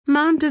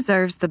Mom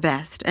deserves the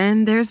best,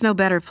 and there's no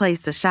better place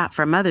to shop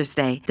for Mother's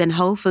Day than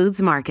Whole Foods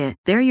Market.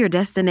 They're your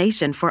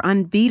destination for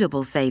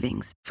unbeatable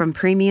savings, from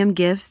premium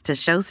gifts to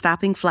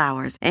show-stopping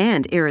flowers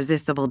and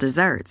irresistible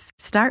desserts.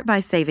 Start by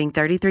saving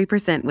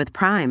 33% with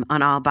Prime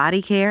on all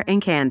body care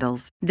and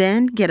candles.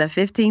 Then get a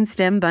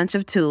 15-stem bunch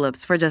of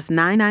tulips for just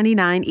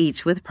 $9.99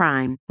 each with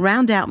Prime.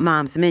 Round out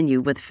Mom's menu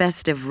with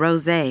festive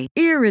rosé,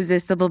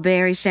 irresistible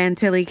berry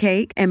chantilly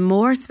cake, and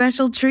more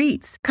special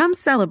treats. Come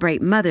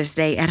celebrate Mother's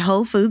Day at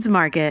Whole Foods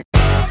Market.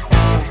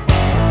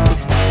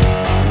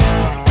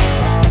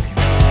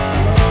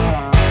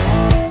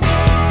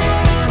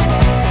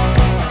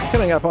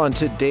 Coming up on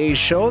today's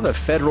show, the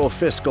federal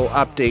fiscal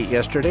update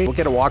yesterday. We'll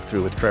get a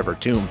walkthrough with Trevor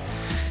Tombe.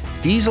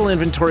 Diesel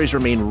inventories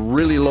remain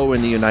really low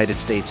in the United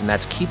States, and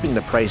that's keeping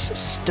the price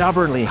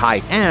stubbornly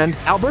high. And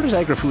Alberta's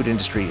agri-food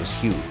industry is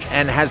huge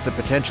and has the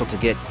potential to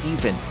get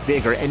even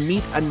bigger and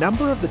meet a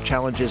number of the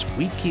challenges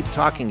we keep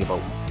talking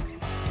about.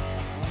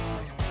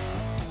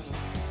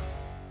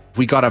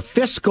 We got a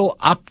fiscal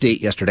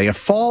update yesterday, a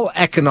fall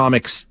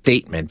economic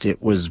statement.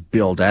 It was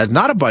billed as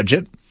not a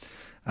budget,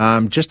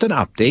 just an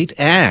update.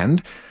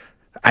 And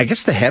I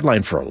guess the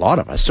headline for a lot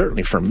of us,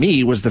 certainly for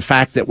me, was the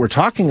fact that we're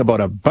talking about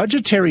a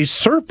budgetary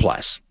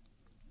surplus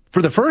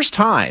for the first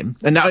time.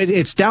 And now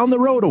it's down the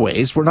road a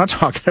ways. We're not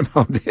talking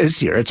about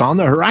this year. It's on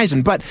the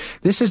horizon. But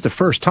this is the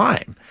first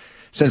time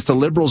since the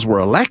Liberals were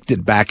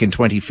elected back in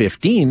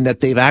 2015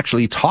 that they've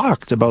actually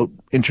talked about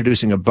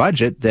introducing a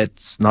budget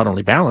that's not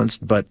only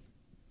balanced, but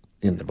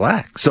in the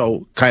black.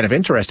 So kind of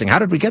interesting. How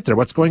did we get there?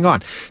 What's going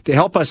on? To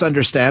help us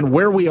understand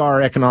where we are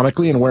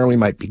economically and where we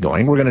might be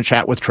going, we're going to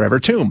chat with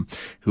Trevor Tombe,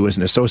 who is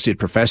an associate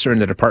professor in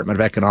the Department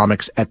of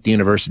Economics at the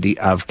University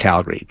of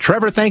Calgary.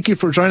 Trevor, thank you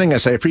for joining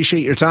us. I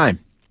appreciate your time.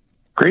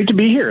 Great to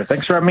be here.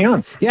 Thanks for having me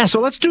on. Yeah, so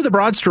let's do the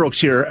broad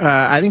strokes here.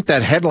 I think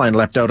that headline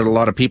leapt out at a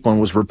lot of people and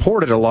was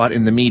reported a lot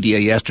in the media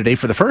yesterday.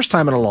 For the first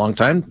time in a long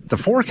time, the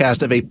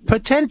forecast of a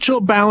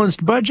potential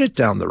balanced budget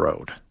down the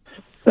road.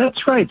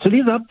 That's right. So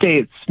these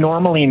updates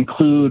normally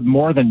include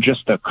more than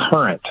just the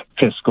current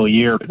fiscal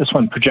year. This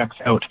one projects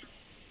out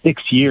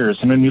 6 years.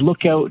 And when you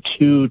look out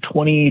to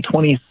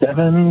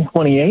 2027,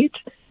 28,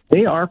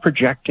 they are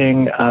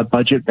projecting a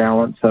budget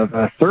balance of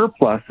a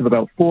surplus of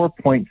about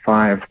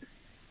 $4.5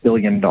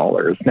 billion.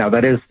 Now,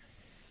 that is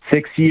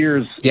 6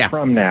 years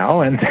from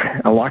now, and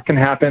a lot can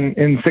happen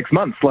in 6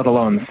 months, let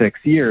alone 6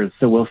 years.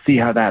 So we'll see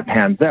how that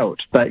pans out.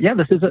 But yeah,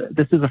 this is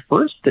a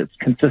first. It's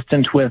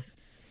consistent with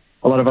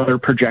a lot of other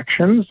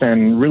projections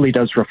and really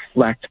does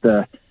reflect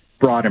the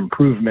broad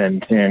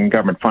improvement in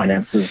government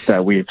finances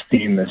that we've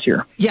seen this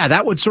year. Yeah,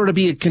 that would sort of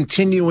be a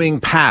continuing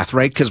path,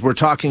 right? Because we're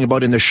talking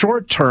about in the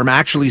short term,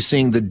 actually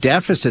seeing the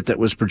deficit that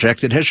was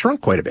projected has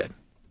shrunk quite a bit.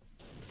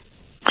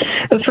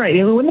 That's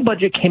right. When the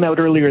budget came out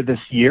earlier this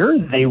year,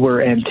 they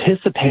were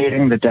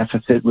anticipating the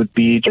deficit would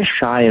be just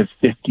shy of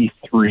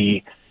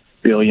 $53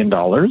 billion,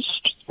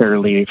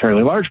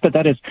 fairly large, but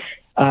that has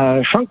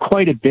shrunk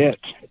quite a bit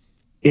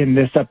in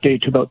this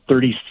update to about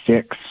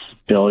 $36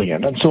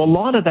 billion. And so a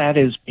lot of that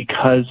is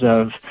because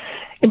of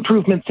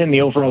improvements in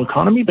the overall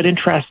economy, but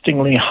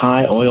interestingly,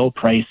 high oil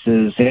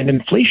prices and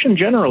inflation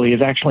generally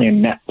is actually a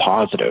net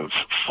positive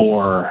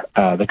for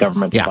the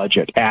government's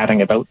budget,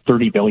 adding about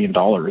 $30 billion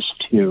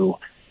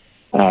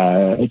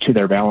to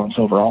their balance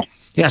overall.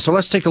 Yeah, so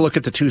let's take a look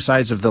at the two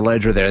sides of the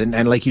ledger there.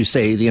 And like you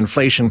say, the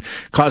inflation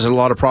causes a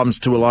lot of problems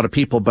to a lot of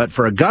people, but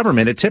for a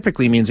government, it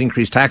typically means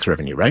increased tax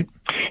revenue, right?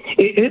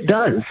 It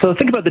does. So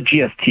think about the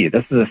GST.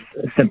 This is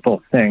a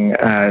simple thing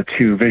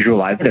to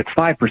visualize. It's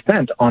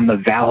 5% on the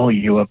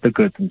value of the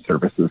goods and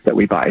services that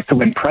we buy. So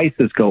when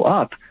prices go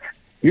up,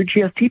 your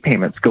GST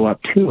payments go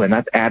up too, and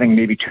that's adding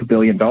maybe $2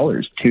 billion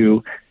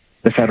to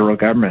the federal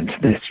government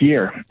this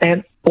year.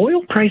 And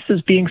oil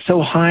prices being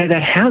so high,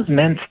 that has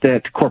meant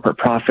that corporate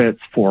profits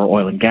for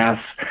oil and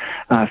gas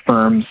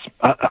firms,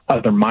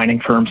 other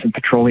mining firms and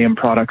petroleum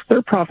products,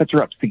 their profits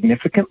are up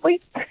significantly.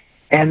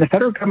 And the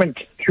federal government,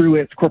 through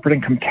its corporate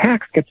income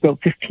tax, gets about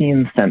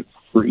 15 cents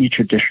for each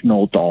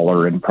additional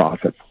dollar in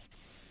profits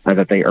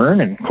that they earn.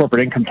 And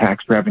corporate income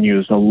tax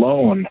revenues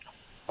alone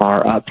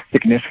are up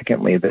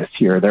significantly this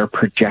year. They're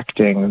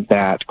projecting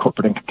that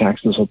corporate income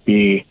taxes will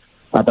be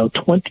about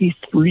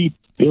 $23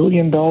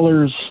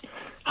 billion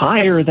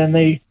higher than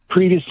they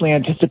previously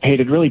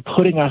anticipated, really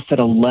putting us at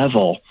a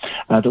level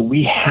that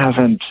we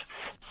haven't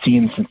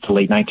seen since the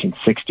late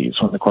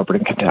 1960s, when the corporate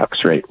income tax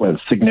rate was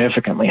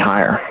significantly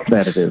higher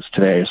than it is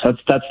today. So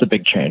that's the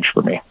big change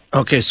for me.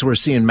 Okay, so we're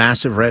seeing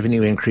massive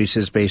revenue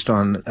increases based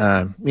on,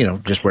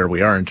 just where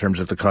we are in terms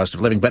of the cost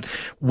of living. But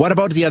what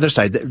about the other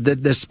side,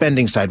 the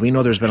spending side? We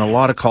know there's been a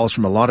lot of calls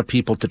from a lot of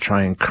people to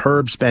try and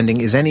curb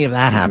spending. Is any of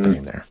that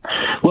happening there?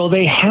 Well,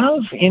 they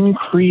have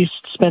increased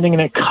spending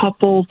in a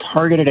couple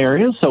targeted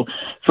areas. So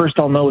first,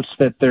 I'll note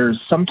that there's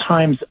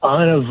sometimes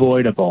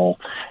unavoidable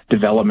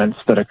developments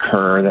that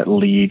occur that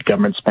lead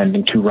government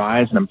spending to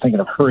rise. And I'm thinking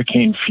of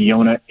Hurricane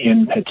Fiona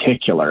in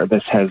particular.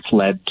 This has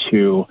led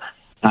to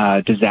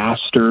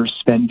disaster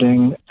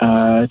spending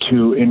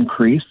to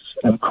increase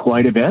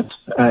quite a bit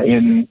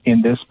in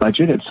this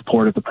budget in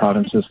support of the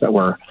provinces that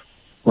were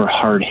were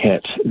hard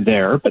hit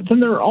there. But then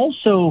there are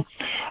also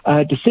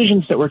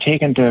decisions that were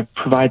taken to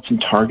provide some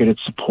targeted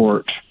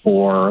support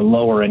for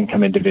lower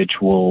income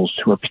individuals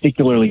who are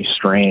particularly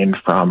strained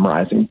from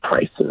rising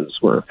prices.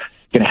 We're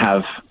going to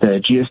have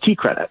the GST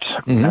credit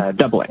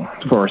doubling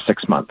for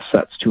 6 months.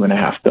 That's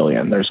 $2.5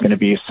 billion. There's going to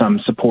be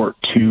some support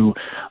to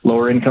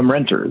lower income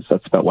renters.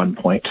 That's about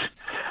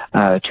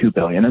 $1.2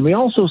 billion. And we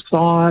also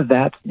saw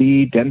that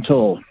the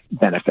dental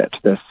benefit,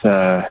 this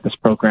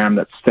program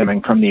that's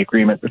stemming from the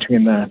agreement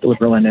between the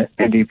Liberal and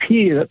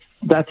NDP,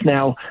 that's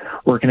now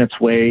working its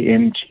way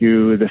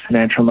into the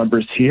financial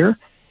numbers here.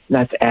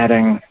 That's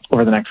adding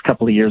over the next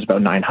couple of years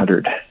about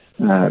 $900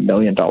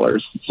 million.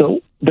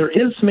 So there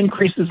is some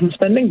increases in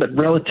spending, but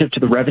relative to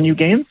the revenue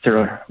gains, they're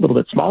a little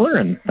bit smaller,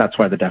 and that's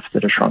why the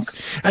deficit has shrunk.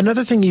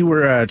 Another thing you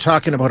were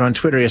talking about on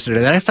Twitter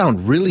yesterday that I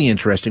found really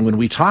interesting when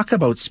we talk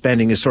about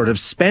spending is sort of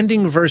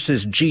spending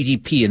versus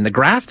GDP. And the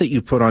graph that you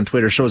put on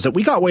Twitter shows that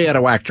we got way out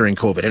of whack during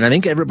COVID, and I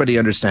think everybody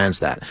understands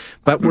that.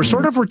 But we're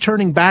sort of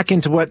returning back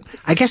into what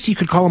I guess you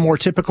could call a more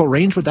typical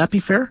range. Would that be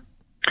fair?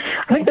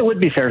 I think that would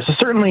be fair. So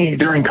certainly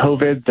during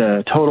COVID,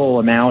 the total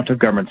amount of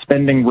government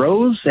spending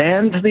rose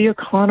and the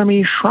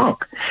economy shrunk.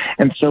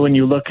 And so when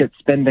you look at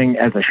spending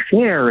as a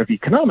share of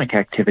economic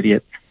activity,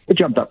 it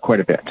jumped up quite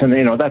a bit.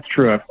 And, that's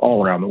true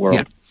all around the world.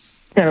 Yeah.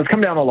 And it's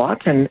come down a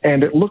lot. And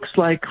it looks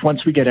like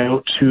once we get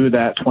out to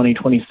that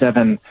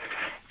 2027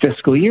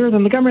 fiscal year,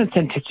 then the government's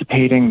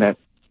anticipating that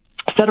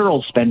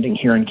federal spending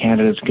here in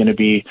Canada is going to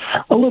be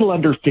a little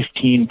under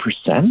 15%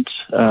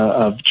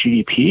 of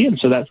GDP. And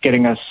so that's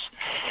getting us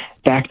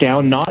back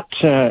down, not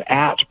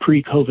at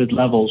pre-COVID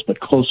levels, but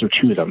closer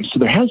to them. So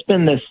there has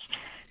been this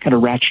kind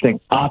of ratcheting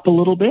up a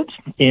little bit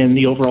in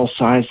the overall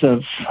size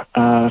of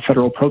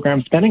federal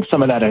program spending.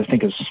 Some of that, I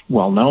think, is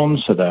well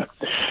known. So the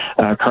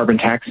carbon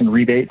tax and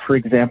rebate, for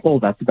example,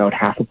 that's about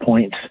 0.5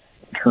 point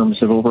in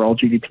terms of overall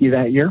GDP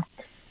that year.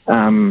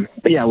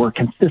 But yeah, we're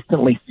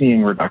consistently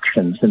seeing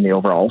reductions in the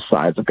overall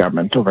size of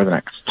government over the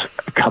next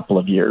couple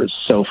of years.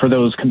 So for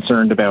those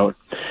concerned about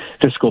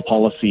fiscal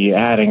policy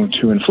adding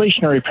to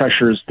inflationary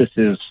pressures, this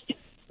is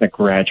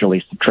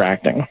gradually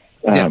subtracting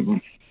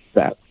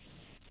that.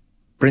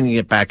 Bringing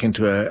it back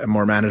into a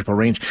more manageable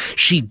range.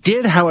 She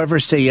did, however,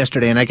 say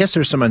yesterday, and I guess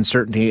there's some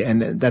uncertainty,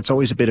 and that's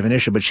always a bit of an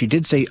issue, but she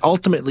did say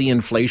ultimately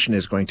inflation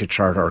is going to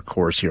chart our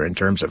course here in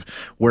terms of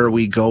where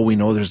we go. We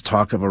know there's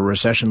talk of a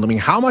recession looming.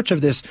 How much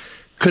of this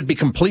could be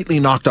completely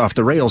knocked off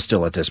the rails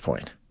still at this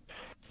point?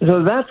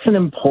 So that's an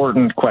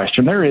important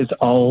question. There is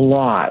a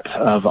lot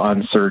of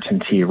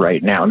uncertainty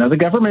right now. Now, the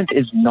government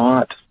is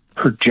not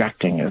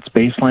projecting its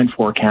baseline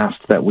forecast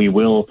that we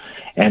will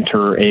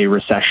enter a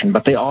recession,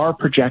 but they are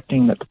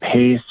projecting that the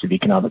pace of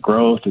economic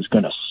growth is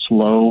going to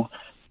slow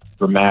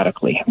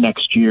dramatically.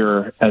 Next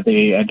year,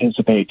 they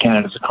anticipate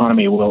Canada's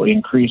economy will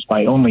increase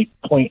by only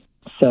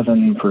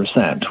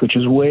 0.7%, which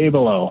is way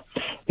below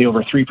the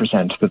over 3%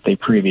 that they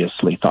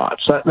previously thought.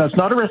 So that's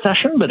not a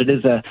recession, but it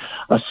is a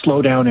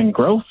slowdown in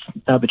growth.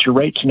 But you're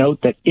right to note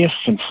that if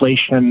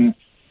inflation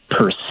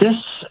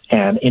persists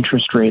and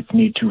interest rates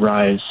need to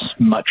rise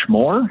much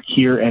more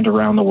here and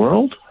around the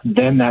world,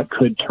 then that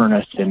could turn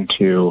us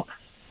into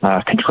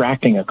a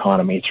contracting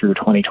economy through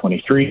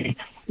 2023.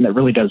 And that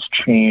really does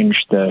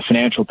change the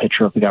financial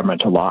picture of the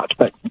government a lot.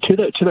 But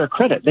to their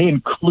credit, they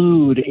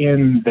include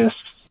in this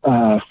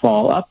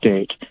fall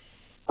update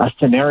a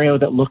scenario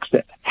that looks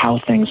at how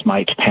things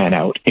might pan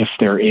out if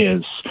there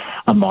is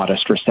a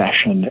modest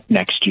recession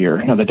next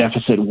year. Now, the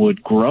deficit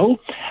would grow,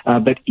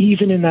 but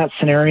even in that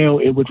scenario,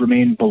 it would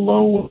remain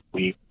below what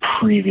we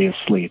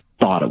previously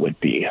thought it would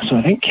be. So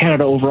I think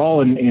Canada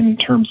overall, in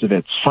terms of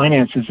its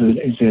finances,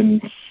 is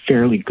in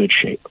fairly good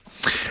shape.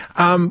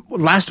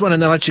 Last one, and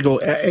then I'll let you go.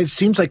 It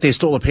seems like they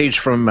stole a page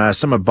from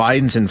some of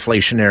Biden's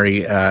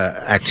inflationary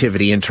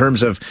activity in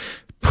terms of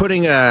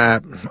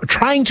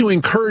trying to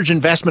encourage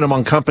investment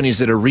among companies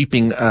that are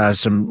reaping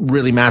some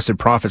really massive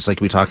profits, like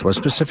we talked about,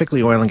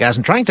 specifically oil and gas,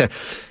 and trying to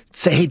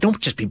say, hey, don't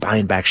just be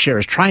buying back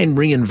shares, try and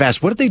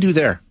reinvest. What did they do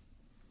there?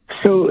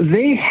 So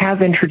they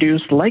have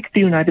introduced, like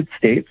the United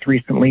States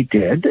recently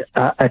did,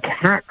 a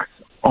tax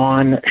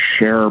on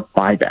share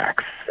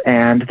buybacks.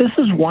 And this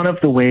is one of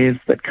the ways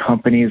that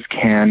companies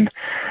can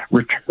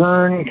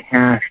return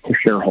cash to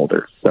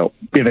shareholders. So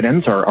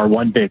dividends are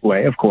one big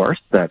way, of course,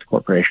 that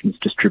corporations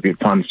distribute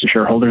funds to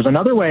shareholders.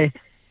 Another way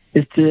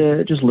is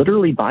to just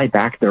literally buy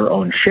back their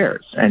own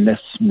shares. And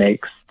this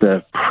makes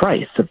the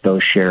price of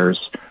those shares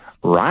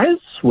rise,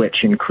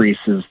 which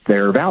increases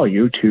their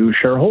value to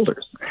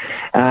shareholders.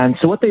 And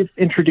so what they've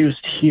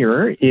introduced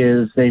here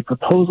is a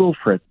proposal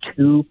for a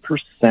 2%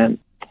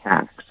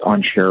 tax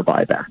on share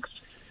buybacks.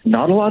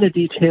 Not a lot of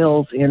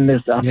details in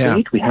this update.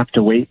 Yeah. We have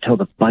to wait till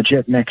the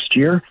budget next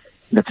year.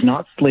 That's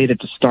not slated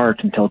to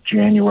start until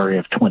January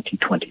of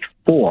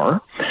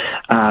 2024.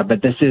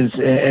 But this is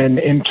an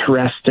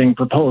interesting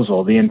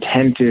proposal. The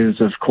intent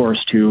is, of course,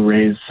 to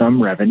raise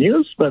some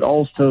revenues, but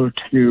also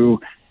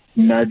to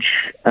nudge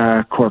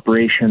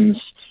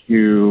corporations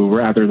to,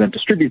 rather than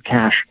distribute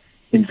cash,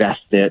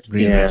 invest it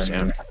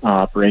in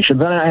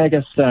operations. And I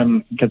guess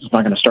because it's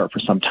not going to start for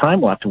some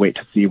time, we'll have to wait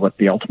to see what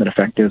the ultimate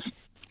effect is.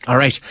 All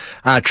right.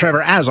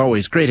 Trevor, as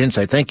always, great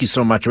insight. Thank you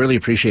so much. Really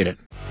appreciate it.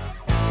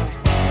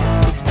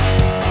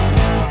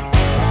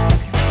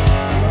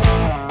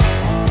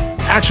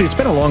 Actually, it's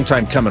been a long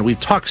time coming. We've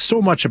talked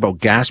so much about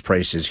gas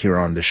prices here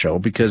on the show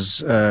because,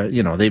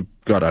 they've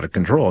got out of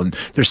control and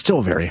they're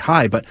still very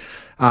high. But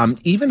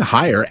even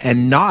higher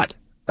and not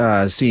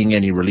seeing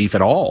any relief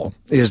at all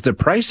is the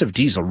price of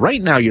diesel.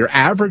 Right now, your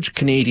average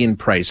Canadian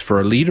price for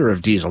a liter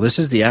of diesel, this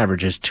is the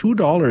average, is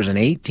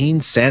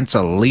 $2.18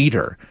 a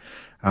liter.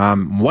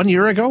 1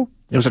 year ago,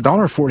 it was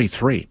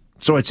 $1.43.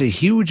 So it's a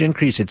huge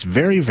increase. It's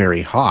very,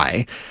 very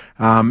high.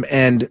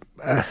 And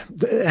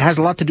it has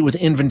a lot to do with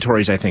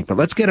inventories, I think. But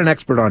let's get an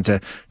expert on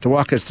to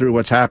walk us through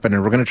what's happened.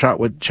 And we're going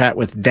to chat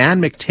with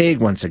Dan McTeague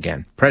once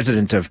again,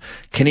 president of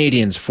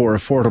Canadians for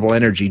Affordable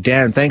Energy.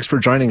 Dan, thanks for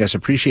joining us.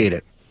 Appreciate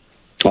it.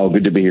 Oh,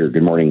 good to be here.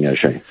 Good morning,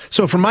 Shay.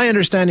 So from my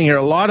understanding here,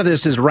 a lot of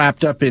this is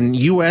wrapped up in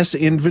U.S.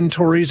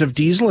 inventories of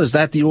diesel. Is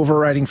that the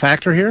overriding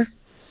factor here?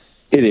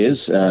 It is,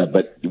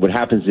 but what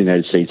happens in the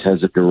United States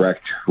has a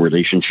direct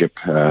relationship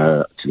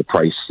to the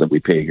price that we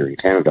pay here in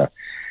Canada.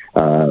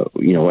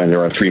 And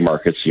there are three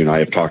markets, you and I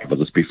have talked about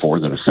this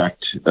before, that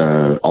affect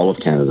all of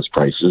Canada's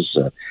prices,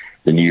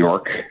 the New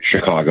York,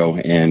 Chicago,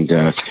 and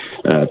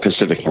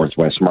Pacific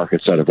Northwest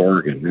markets out of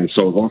Oregon. And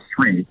so those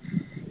three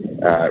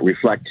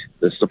reflect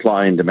the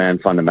supply and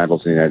demand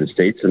fundamentals in the United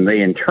States, and they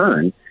in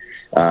turn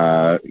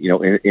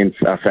in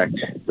affect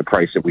the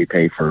price that we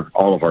pay for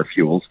all of our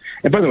fuels.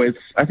 And by the way,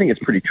 I think it's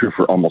pretty true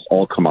for almost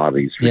all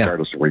commodities,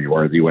 regardless of where you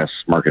are. The U.S.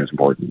 market is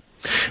important.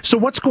 So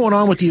what's going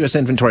on with the U.S.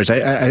 inventories?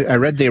 I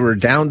read they were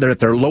down there at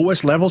their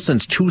lowest level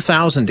since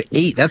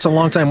 2008. That's a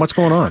long time. What's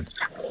going on?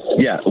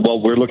 Yeah, well,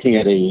 we're looking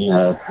at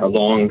a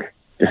long,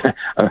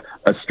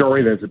 a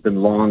story that's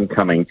been long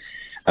coming.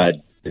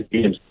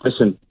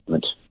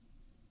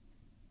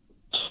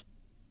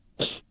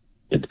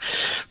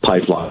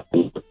 Pipeline.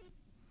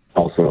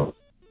 Also,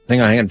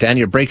 hang on, Dan,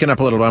 you're breaking up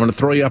a little bit. I'm going to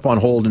throw you up on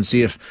hold and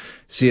see if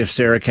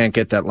Sarah can't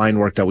get that line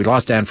worked out. We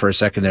lost Dan for a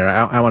second there.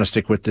 I want to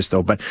stick with this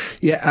though, but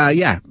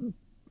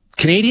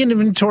Canadian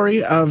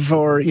inventory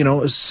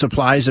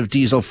supplies of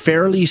diesel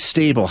fairly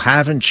stable,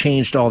 haven't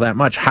changed all that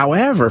much.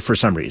 However, for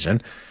some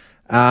reason,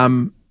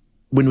 when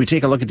we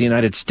take a look at the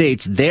United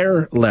States,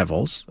 their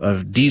levels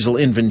of diesel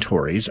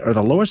inventories are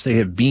the lowest they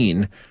have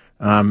been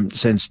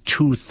since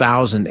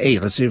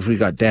 2008. Let's see if we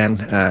got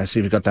Dan,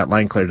 see if we got that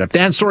line cleared up.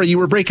 Dan, sorry, you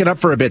were breaking up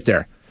for a bit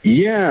there.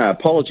 Yeah,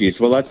 apologies.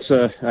 Well,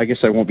 that's, I guess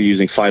I won't be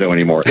using Fido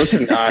anymore.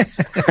 Listen,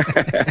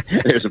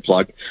 there's a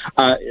plug.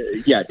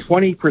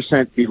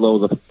 20%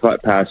 below the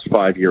past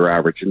 5-year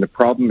average. And the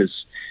problem is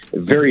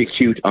very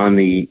acute on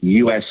the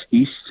U.S.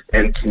 East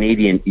and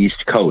Canadian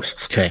East coasts.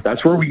 Okay.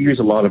 That's where we use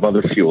a lot of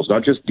other fuels,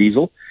 not just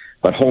diesel,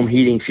 but home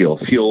heating fuel.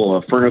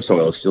 Furnace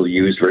oil is still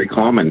used, very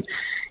common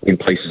in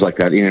places like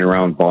that, in and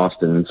around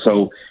Boston. And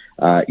so,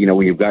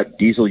 we've got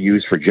diesel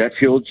used for jet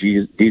fuel,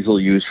 diesel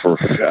used for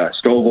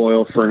stove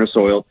oil, furnace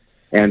oil,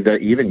 and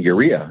even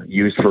urea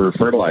used for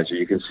fertilizer.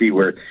 You can see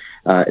where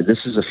this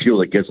is a fuel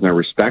that gets no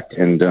respect,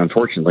 and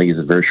unfortunately is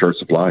a very short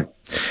supply.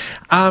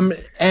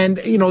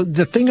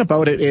 The thing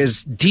about it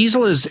is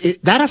diesel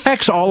that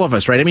affects all of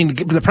us, right? I mean,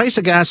 the price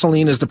of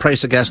gasoline is the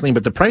price of gasoline,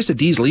 but the price of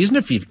diesel, even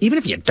if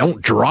you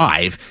don't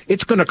drive,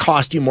 it's going to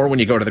cost you more when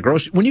you go to the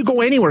grocery, when you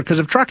go anywhere because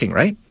of trucking,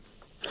 right?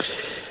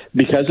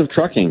 Because of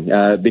trucking,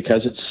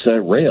 because it's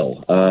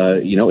rail.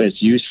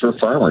 It's used for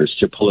farmers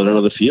to pull it out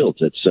of the fields.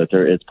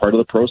 It's part of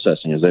the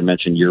processing, as I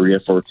mentioned, urea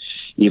for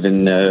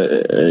even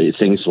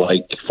things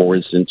like, for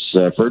instance,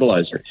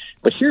 fertilizer.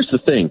 But here's the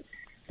thing.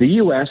 The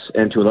U.S.,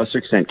 and to a lesser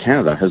extent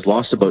Canada, has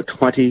lost about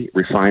 20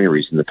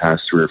 refineries in the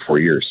past 3 or 4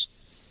 years.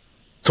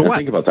 So what?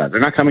 Think about that.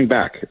 They're not coming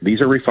back.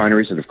 These are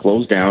refineries that have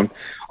closed down,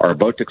 are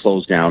about to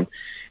close down.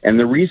 And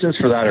the reasons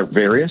for that are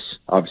various.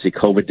 Obviously,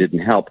 COVID didn't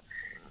help.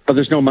 But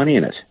there's no money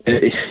in it.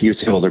 You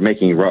say, well, they're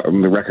making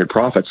record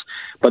profits,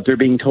 but they're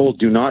being told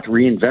do not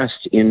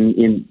reinvest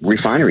in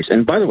refineries.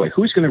 And by the way,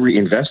 who's going to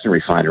reinvest in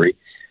refinery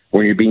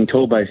when you're being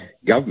told by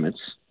governments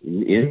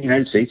in the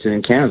United States and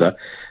in Canada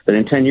that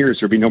in 10 years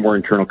there'll be no more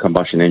internal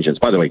combustion engines?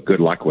 By the way, good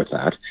luck with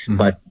that. Mm-hmm.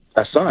 But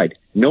aside,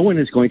 no one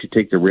is going to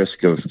take the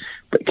risk of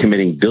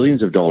committing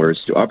billions of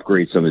dollars to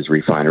upgrade some of these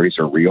refineries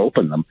or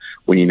reopen them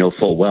when you know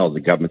full well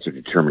the governments are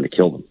determined to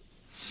kill them.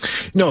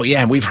 No,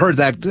 yeah, and we've heard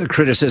that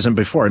criticism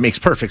before. It makes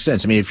perfect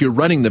sense. I mean, if you're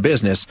running the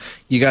business,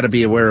 you got to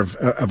be aware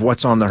of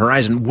what's on the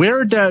horizon.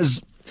 Where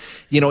does,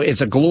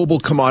 it's a global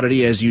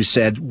commodity, as you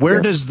said.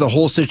 Where does the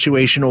whole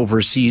situation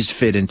overseas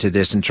fit into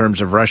this in terms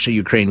of Russia,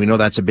 Ukraine? We know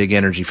that's a big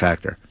energy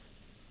factor.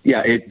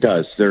 Yeah, it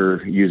does.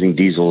 They're using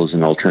diesel as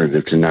an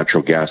alternative to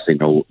natural gas they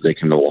know they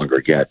can no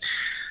longer get.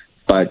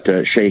 But,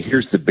 Shay,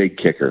 here's the big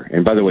kicker.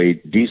 And by the way,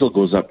 diesel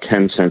goes up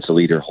 10 cents a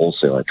liter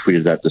wholesale. I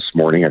tweeted that this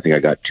morning. I think I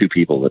got 2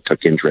 people that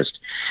took interest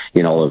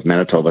in all of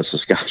Manitoba,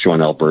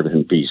 Saskatchewan, Alberta,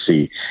 and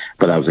BC.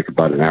 But that was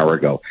about an hour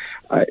ago.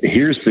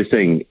 Here's the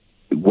thing.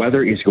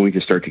 weather is going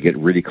to start to get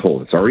really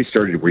cold. It's already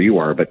started where you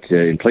are, but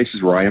in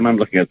places where I am, I'm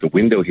looking out the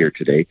window here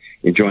today,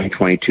 enjoying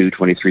 22,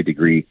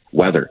 23-degree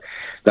weather.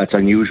 That's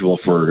unusual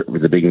for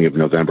the beginning of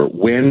November.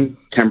 When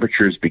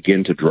temperatures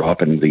begin to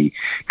drop and the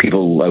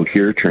people out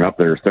here turn up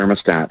their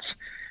thermostats,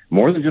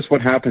 more than just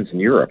what happens in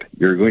Europe,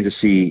 you're going to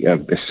see a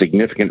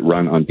significant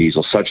run on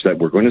diesel, such that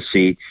we're going to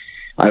see,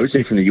 I would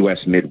say, from the U.S.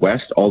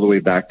 Midwest all the way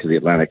back to the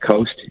Atlantic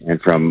coast,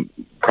 and from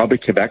probably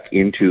Quebec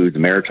into the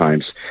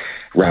Maritimes,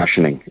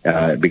 rationing,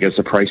 because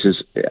the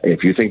prices,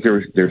 if you think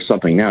there's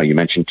something now, you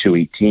mentioned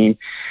 $2.18,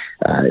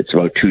 it's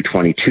about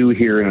 $2.22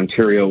 here in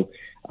Ontario.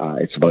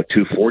 It's about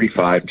 $2.45,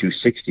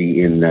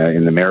 $2.60 in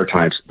the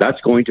Maritimes. That's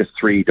going to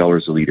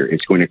 $3 a liter.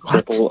 It's going to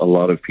cripple a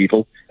lot of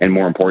people, and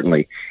more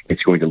importantly,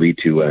 it's going to lead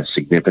to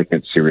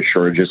significant, serious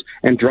shortages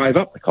and drive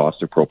up the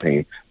cost of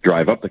propane,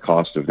 drive up the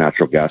cost of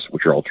natural gas,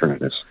 which are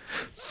alternatives.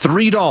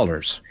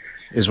 $3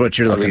 is what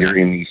you're looking at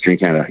in Eastern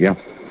Canada. Yeah,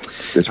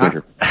 this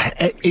winter.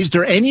 Is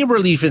there any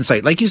relief in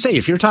sight? Like you say,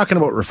 if you're talking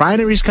about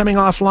refineries coming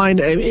offline,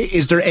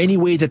 is there any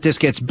way that this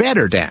gets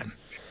better, Dan?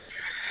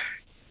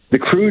 The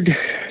crude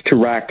to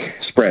rack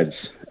spreads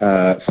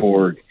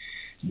for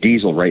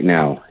diesel right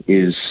now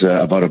is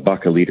about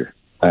 $1 a liter.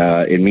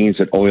 It means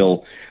that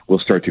oil will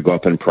start to go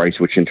up in price,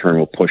 which in turn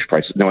will push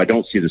prices. No, I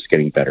don't see this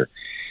getting better.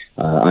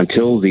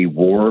 Until the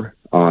war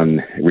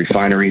on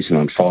refineries and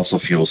on fossil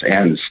fuels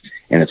ends,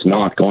 and it's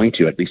not going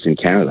to, at least in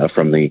Canada,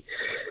 from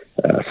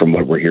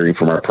what we're hearing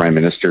from our Prime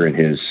Minister and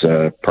his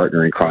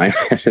partner in crime,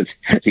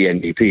 the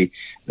NDP,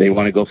 they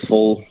want to go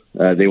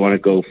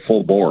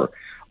full bore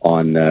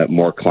on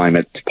more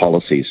climate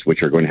policies,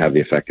 which are going to have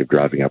the effect of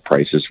driving up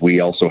prices. We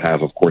also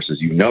have, of course,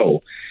 as you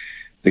know,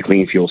 the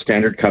Clean Fuel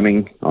Standard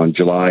coming on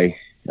July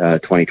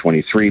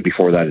 2023.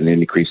 Before that, an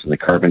increase in the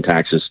carbon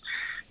taxes.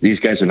 These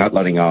guys are not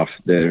letting off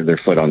their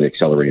foot on the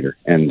accelerator,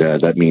 and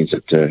that means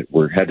that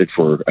we're headed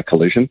for a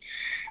collision,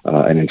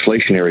 an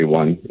inflationary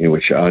one, in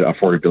which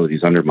affordability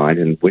is undermined,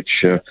 in which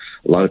a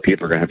lot of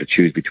people are going to have to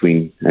choose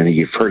between, and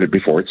you've heard it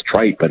before, it's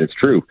trite, but it's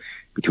true,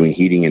 between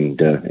heating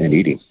and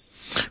eating.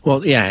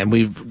 Well, yeah, and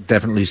we've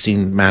definitely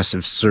seen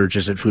massive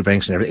surges at food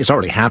banks and everything. It's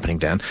already happening,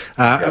 Dan.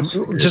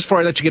 Just before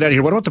I let you get out of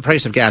here, what about the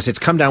price of gas? It's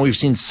come down. We've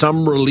seen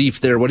some relief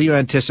there. What are you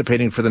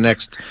anticipating for the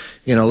next,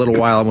 little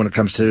while when it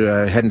comes to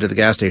heading to the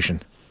gas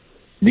station?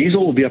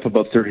 Diesel will be up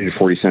about 30 to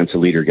 40 cents a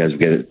liter, guys. We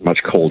get it much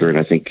colder, and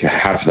I think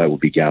half of that will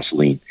be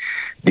gasoline.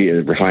 The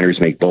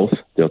refineries make both.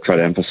 They'll try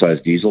to emphasize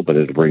diesel, but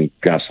it'll bring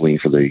gasoline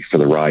for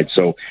the ride.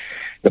 So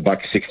the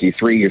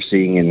 $1.63 you're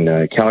seeing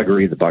in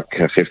Calgary, the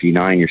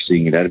 $1.59 you're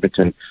seeing in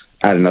Edmonton,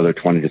 add another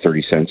 20 to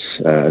 30 cents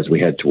as we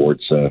head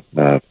towards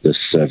this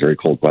very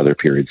cold weather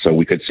period. So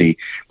we could see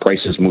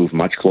prices move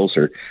much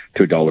closer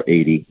to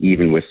 $1.80,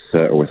 even with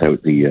or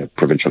without the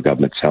provincial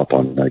government's help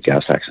on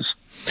gas taxes.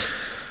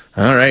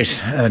 All right.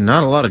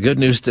 Not a lot of good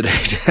news today.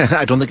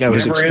 I don't think I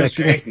was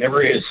expecting it.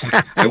 Never is.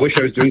 I wish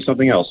I was doing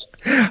something else.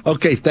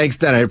 Okay. Thanks,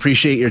 Dan. I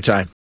appreciate your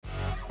time.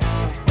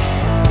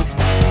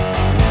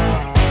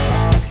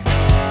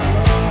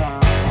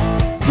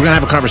 We're going to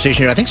have a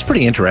conversation here. I think it's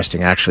pretty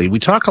interesting, actually. We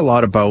talk a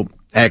lot about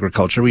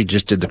agriculture. We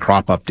just did the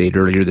crop update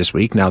earlier this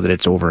week, now that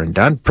it's over and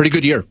done. Pretty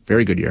good year.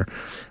 Very good year.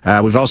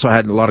 We've also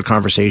had a lot of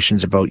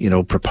conversations about,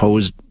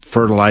 proposed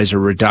fertilizer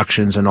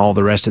reductions and all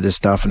the rest of this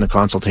stuff and the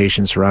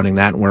consultation surrounding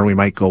that and where we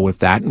might go with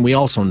that. And we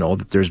also know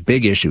that there's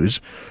big issues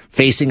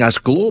facing us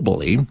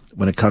globally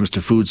when it comes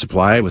to food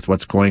supply with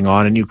what's going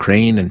on in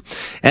Ukraine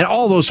and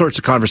all those sorts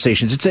of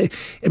conversations.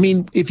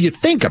 If you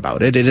think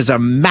about it, it is a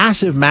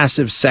massive,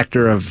 massive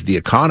sector of the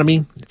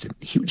economy. It's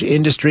a huge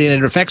industry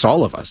and it affects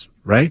all of us,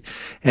 right?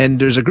 And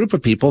there's a group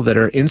of people that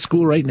are in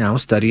school right now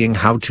studying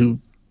how to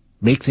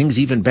make things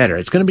even better.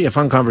 It's going to be a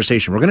fun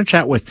conversation. We're going to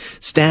chat with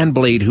Stan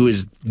Blade, who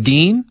is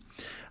Dean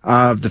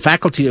of the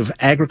Faculty of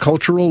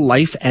Agricultural,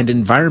 Life and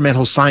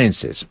Environmental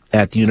Sciences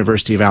at the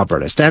University of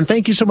Alberta. Stan,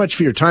 thank you so much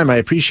for your time. I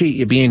appreciate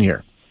you being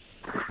here.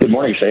 Good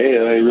morning, Shay.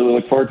 I really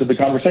look forward to the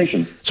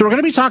conversation. So we're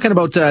going to be talking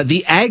about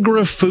the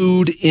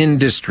agri-food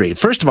industry.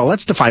 First of all,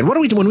 let's define, what do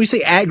we do when we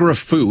say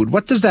agri-food?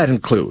 What does that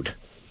include?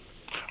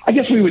 I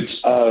guess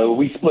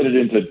we split it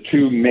into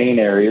two main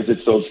areas.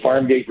 It's those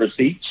farm gate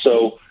receipts.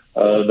 So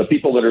the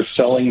people that are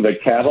selling the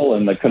cattle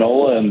and the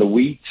canola and the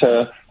wheat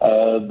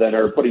that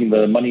are putting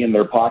the money in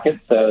their pocket,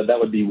 that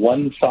would be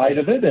one side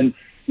of it. And,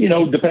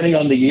 depending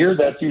on the year,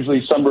 that's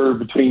usually somewhere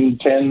between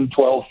 10,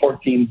 12,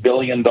 $14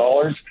 billion.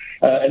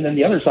 And then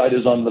the other side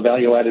is on the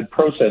value-added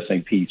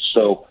processing piece.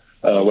 So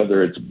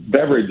whether it's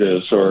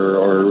beverages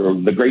or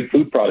the great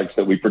food products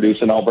that we produce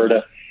in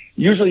Alberta,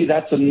 usually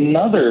that's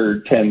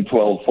another 10,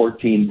 12,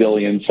 14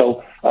 billion.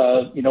 So,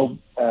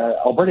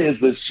 Alberta is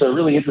this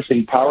really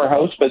interesting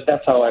powerhouse, but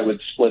that's how I would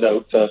split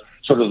out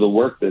sort of the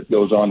work that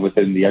goes on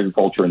within the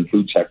agriculture and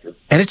food sector.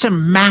 And it's a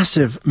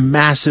massive,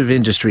 massive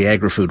industry,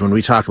 agri-food, when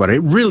we talk about it.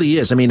 It really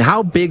is.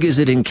 How big is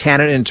it in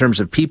Canada in terms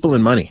of people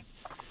and money?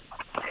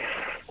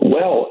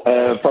 Well,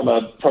 from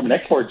an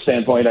export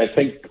standpoint, I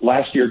think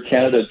last year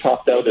Canada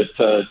topped out at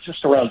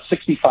just around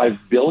 $65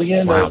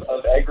 billion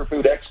of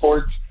agri-food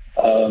exports.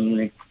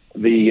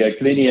 the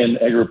Canadian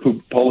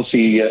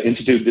Agri-Policy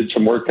Institute did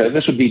some work.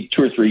 This would be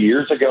 2 or 3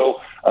 years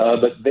ago,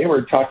 but they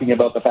were talking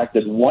about the fact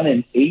that 1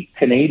 in 8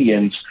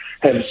 Canadians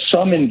have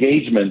some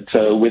engagement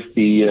with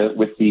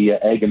the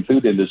ag and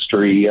food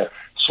industry.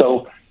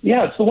 So,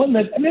 yeah, it's the one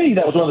that maybe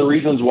that was one of the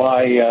reasons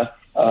why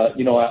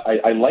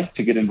I like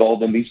to get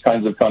involved in these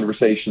kinds of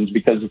conversations,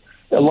 because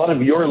a lot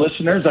of your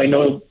listeners, I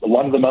know a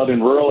lot of them out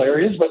in rural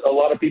areas, but a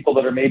lot of people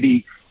that are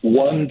maybe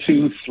 1,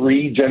 2,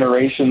 3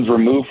 generations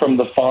removed from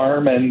the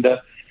farm. And,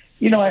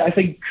 I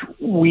think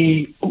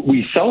we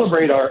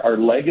celebrate our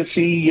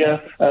legacy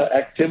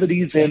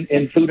activities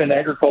in food and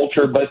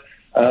agriculture, but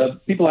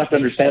people have to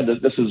understand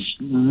that this is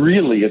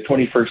really a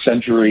 21st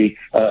century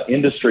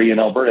industry, and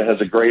Alberta has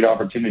a great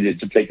opportunity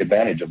to take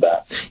advantage of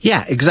that.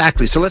 Yeah,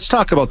 exactly. So let's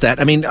talk about that.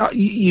 I mean,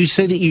 you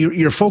say that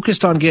you're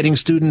focused on getting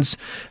students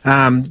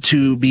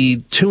to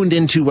be tuned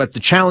into what the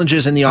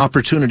challenges and the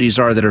opportunities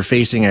are that are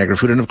facing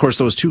agri-food, and of course,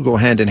 those two go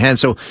hand in hand.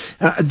 So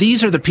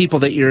these are the people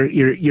that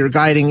you're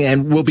guiding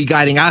and will be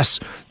guiding us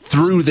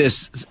through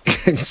this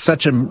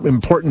such an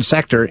important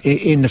sector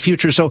in the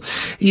future. So,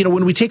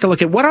 when we take a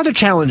look at what are the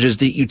challenges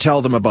that you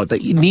tell them about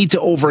that you need to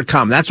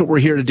overcome, that's what we're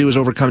here to do, is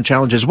overcome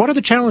challenges. What are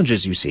the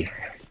challenges you see?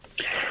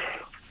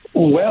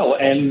 Well,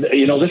 and,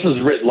 this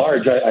is writ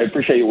large. I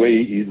appreciate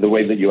the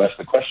way that you asked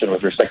the question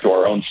with respect to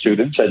our own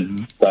students.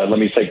 And let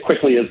me say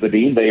quickly, as the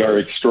dean, they are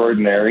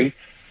extraordinary.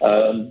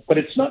 But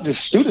it's not just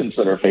students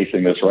that are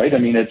facing this, right? I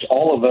mean, it's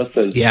all of us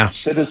as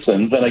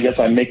citizens. And I guess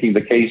I'm making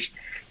the case,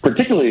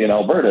 particularly in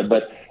Alberta.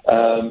 But,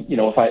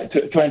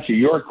 to answer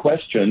your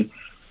question,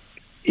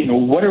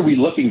 what are we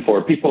looking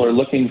for? People are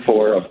looking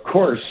for, of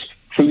course,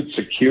 food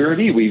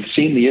security. We've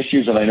seen the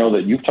issues, and I know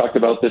that you've talked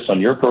about this on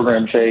your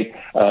program, Shay,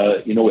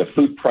 with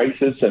food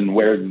prices and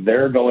where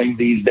they're going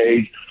these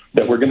days,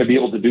 that we're going to be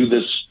able to do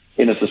this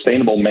in a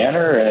sustainable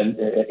manner. And,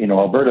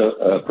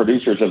 Alberta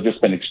producers have just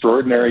been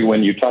extraordinary.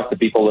 When you talk to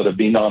people that have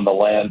been on the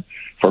land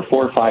for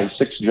 4, 5,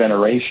 6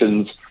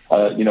 generations,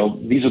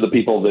 these are the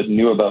people that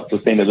knew about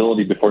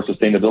sustainability before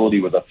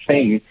sustainability was a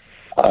thing.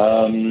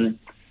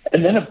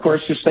 And then, of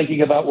course, just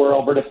thinking about where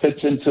Alberta fits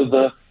into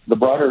the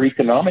broader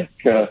economic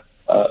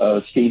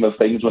scheme of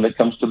things when it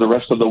comes to the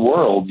rest of the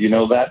world.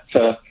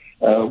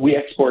 We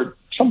export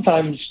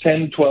sometimes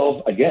 10,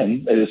 12,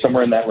 again,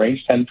 somewhere in that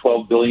range, 10,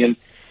 12 billion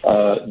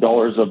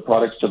dollars of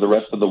products to the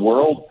rest of the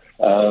world.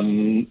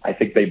 I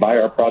think they buy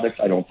our products.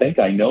 I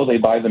know they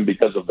buy them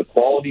because of the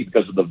quality,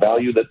 because of the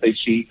value that they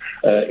see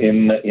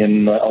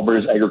in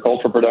Alberta's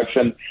agricultural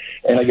production.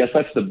 And I guess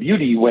that's the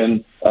beauty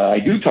when I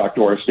do talk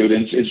to our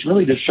students, is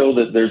really to show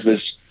that there's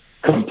this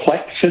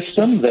complex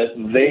system, that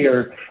they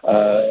are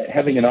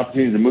having an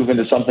opportunity to move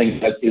into something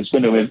that is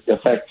going to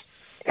affect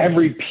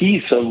every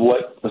piece of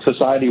what the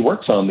society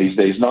works on these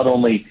days, not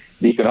only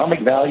the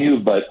economic value,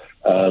 but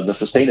the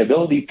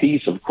sustainability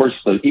piece, of course,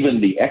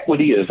 even the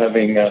equity of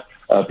having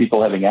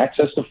people having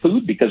access to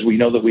food, because we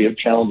know that we have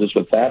challenges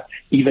with that,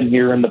 even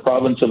here in the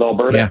province of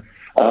Alberta. Yeah.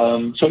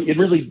 So it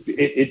really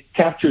it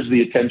captures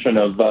the attention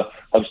of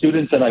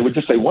students. And I would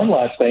just say one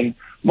last thing: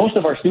 most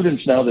of our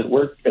students now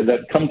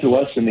that come to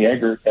us in the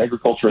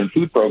agriculture and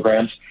food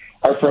programs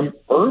are from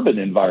urban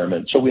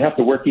environments. So we have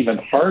to work even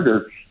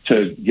harder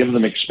to give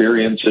them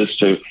experiences,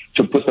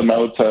 to put them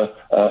out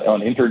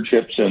on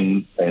internships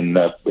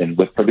and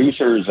with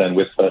producers and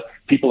with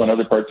people in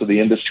other parts of the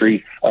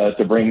industry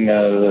to bring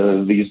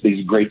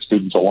these great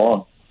students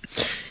along.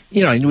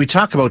 We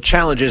talk about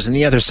challenges, and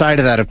the other side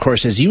of that, of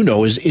course, as you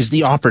know, is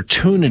the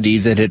opportunity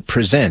that it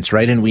presents,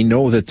 right? And we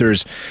know that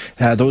there's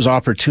those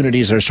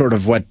opportunities are sort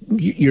of what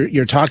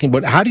you're talking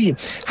about. How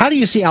do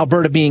you see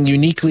Alberta being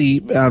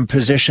uniquely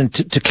positioned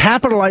to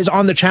capitalize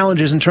on the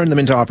challenges and turn them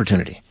into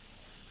opportunity?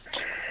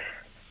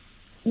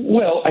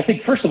 Well, I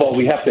think first of all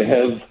we have to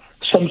have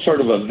some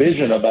sort of a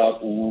vision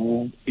about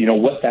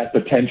what that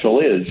potential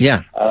is.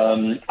 Yeah.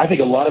 I think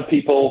a lot of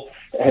people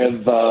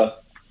have.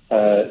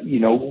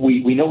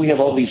 We know we have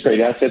all these great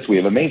assets. We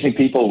have amazing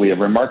people. We have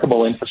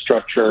remarkable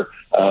infrastructure.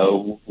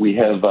 We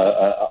have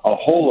a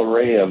whole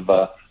array of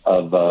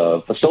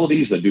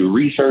facilities that do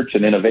research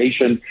and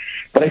innovation.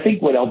 But I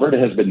think what Alberta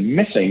has been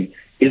missing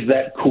is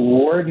that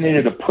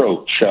coordinated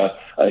approach.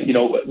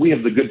 We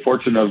have the good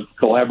fortune of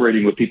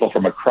collaborating with people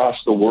from across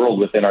the world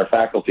within our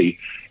faculty.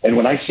 And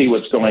when I see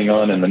what's going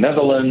on in the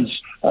Netherlands,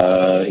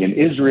 in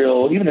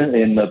Israel, even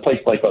in a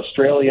place like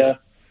Australia,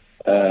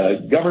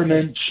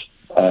 government,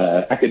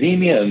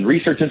 academia and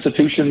research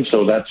institutions,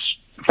 so that's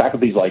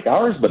faculties like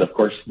ours, but of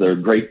course there are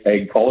great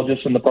ag colleges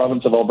in the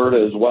province of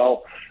Alberta as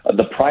well,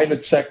 the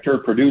private sector,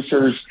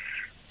 producers.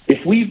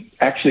 If we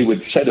actually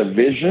would set a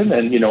vision,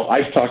 and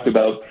I've talked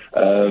about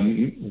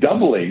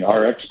doubling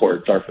our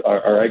exports,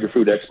 our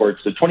agri-food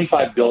exports to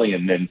 $25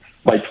 billion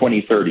by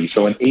 2030,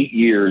 so in 8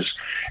 years,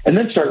 and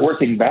then start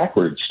working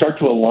backwards, start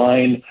to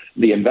align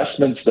the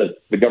investments that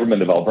the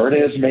government of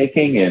Alberta is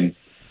making in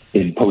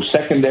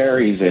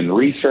post-secondaries, in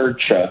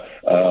research,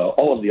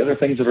 all of the other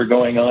things that are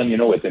going on,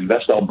 with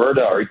Invest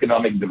Alberta, our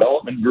economic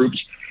development groups.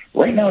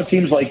 Right now, it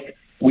seems like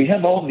we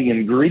have all the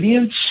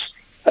ingredients,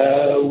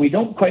 we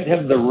don't quite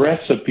have the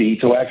recipe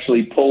to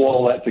actually pull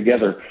all that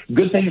together.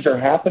 Good things are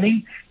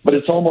happening, but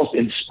it's almost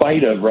in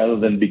spite of rather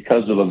than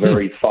because of a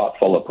very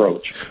thoughtful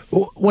approach.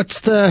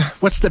 What's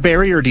the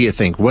barrier, do you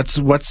think?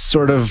 What's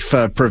sort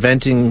of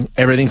preventing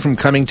everything from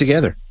coming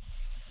together?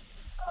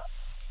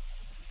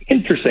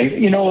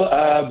 Interesting.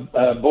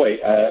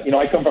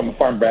 I come from a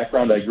farm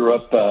background. I grew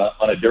up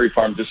on a dairy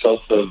farm just south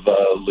of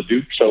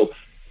Leduc, so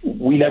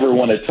we never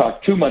want to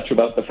talk too much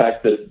about the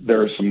fact that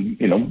there are some,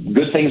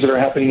 good things that are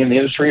happening in the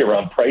industry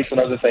around price and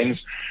other things.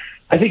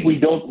 I think we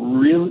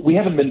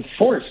haven't been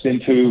forced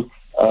into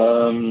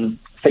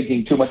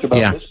thinking too much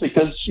about this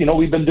because,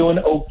 we've been doing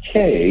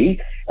okay.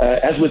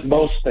 As with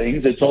most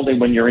things, it's only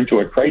when you're into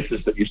a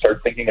crisis that you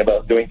start thinking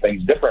about doing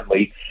things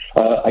differently.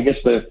 I guess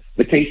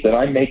the case that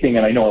I'm making,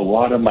 and I know a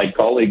lot of my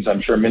colleagues,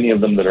 I'm sure many of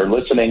them that are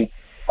listening,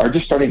 are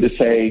just starting to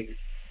say,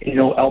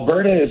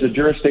 Alberta is a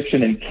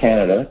jurisdiction in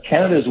Canada.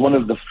 Canada is one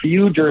of the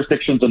few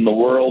jurisdictions in the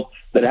world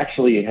that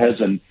actually has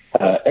an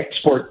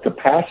export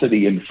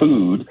capacity in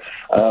food.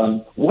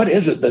 What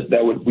is it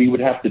that we would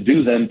have to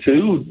do then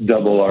to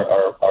double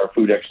our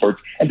food exports?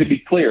 And to be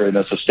clear, in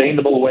a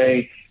sustainable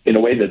way, in a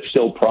way that's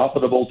still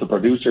profitable to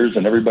producers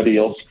and everybody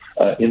else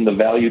in the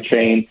value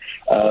chain.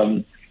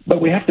 But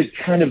we have to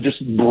kind of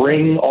just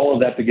bring all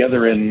of that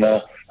together in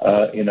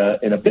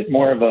a bit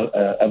more of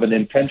an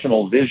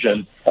intentional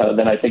vision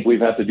than I think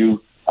we've had to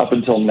do up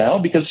until now,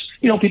 because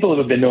people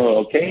have been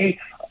doing okay.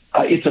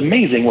 It's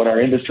amazing what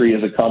our industry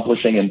is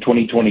accomplishing in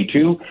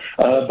 2022,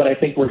 but I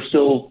think we're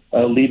still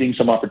leaving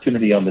some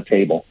opportunity on the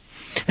table.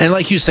 And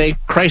like you say,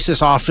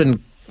 crisis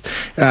often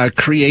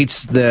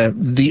creates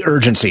the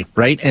urgency,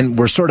 right? And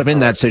we're sort of in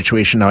that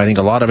situation now. I think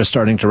a lot of us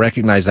starting to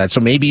recognize that. So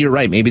maybe you're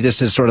right. Maybe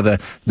this is sort of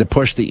the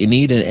push that you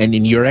need, and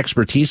in your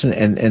expertise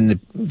and the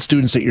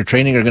students that you're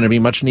training are going to be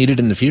much needed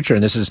in the future.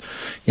 And this is,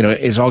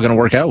 is all going to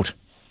work out.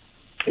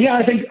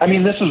 Yeah, I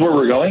mean, this is where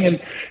we're going. And,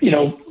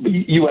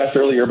 you asked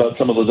earlier about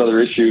some of those other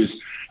issues.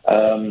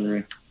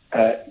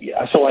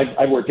 So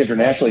I've worked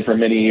internationally for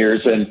many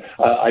years, and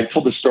I've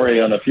told the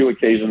story on a few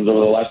occasions over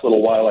the last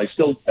little while. I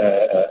still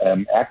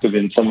am active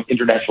in some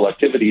international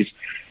activities.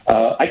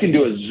 I can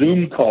do a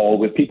Zoom call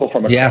with people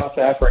from across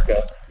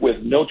Africa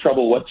with no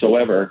trouble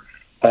whatsoever.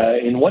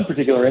 In one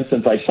particular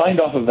instance, I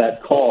signed off of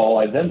that call.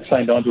 I then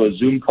signed on to a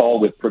Zoom call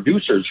with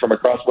producers from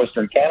across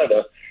Western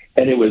Canada,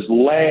 and it was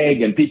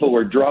lag, and people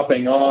were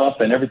dropping off,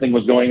 and everything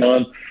was going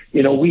on.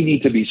 We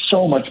need to be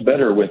so much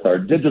better with our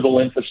digital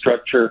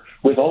infrastructure,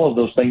 with all of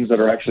those things that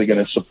are actually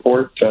going to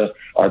support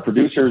our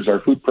producers,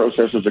 our food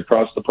processors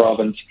across the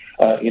province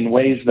in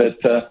ways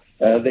that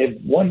they have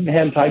one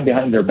hand tied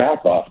behind their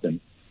back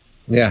often.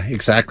 Yeah,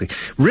 exactly.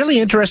 Really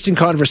interesting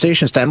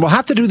conversation, Stan. We'll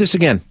have to do this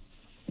again.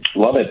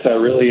 Love it.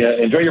 Really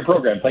enjoy your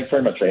program. Thanks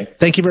very much, Shane.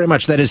 Thank you very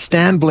much. That is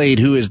Stan Blade,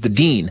 who is the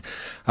Dean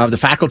of the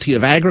Faculty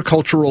of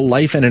Agricultural,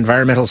 Life and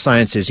Environmental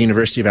Sciences,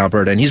 University of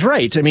Alberta. And he's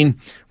right. I mean,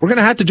 we're going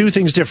to have to do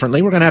things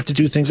differently. We're going to have to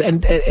do things.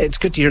 And it's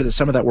good to hear that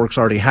some of that work's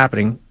already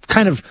happening.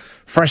 Kind of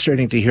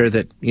frustrating to hear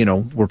that,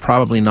 we're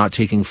probably not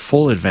taking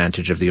full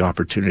advantage of the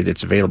opportunity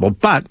that's available.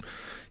 But,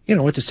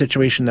 with the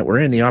situation that we're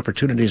in, the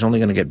opportunity is only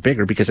going to get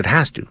bigger because it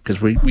has to,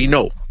 because we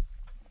know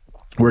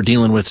we're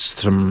dealing with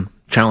some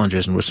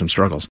challenges and with some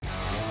struggles.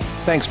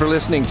 Thanks for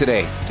listening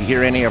today. To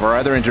hear any of our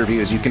other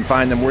interviews, you can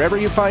find them wherever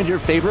you find your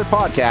favorite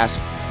podcasts.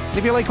 And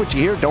if you like what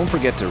you hear, don't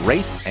forget to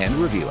rate and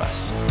review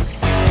us.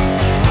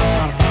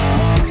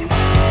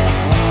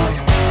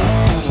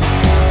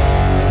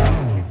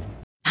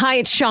 Hi,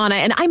 it's Shauna,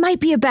 and I might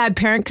be a bad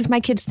parent because my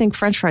kids think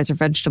French fries are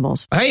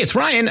vegetables. Hey, it's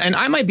Ryan, and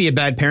I might be a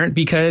bad parent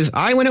because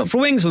I went out for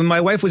wings when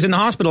my wife was in the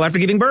hospital after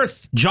giving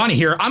birth. Johnny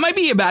here. I might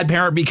be a bad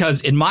parent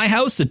because in my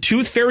house, the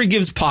tooth fairy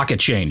gives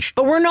pocket change.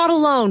 But we're not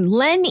alone.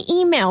 Len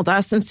emailed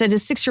us and said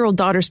his 6-year-old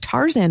daughter's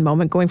Tarzan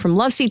moment going from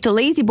love seat to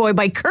lazy boy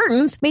by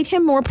curtains made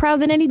him more proud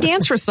than any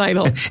dance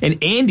recital.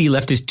 And Andy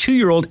left his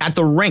 2-year-old at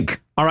the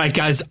rink. All right,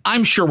 guys,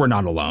 I'm sure we're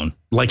not alone.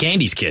 Like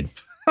Andy's kid.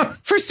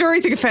 For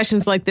stories and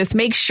confessions like this,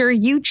 make sure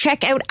you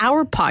check out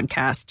our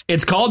podcast.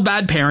 It's called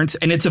Bad Parents,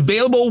 and it's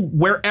available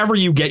wherever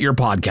you get your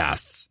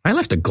podcasts. I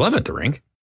left a glove at the rink.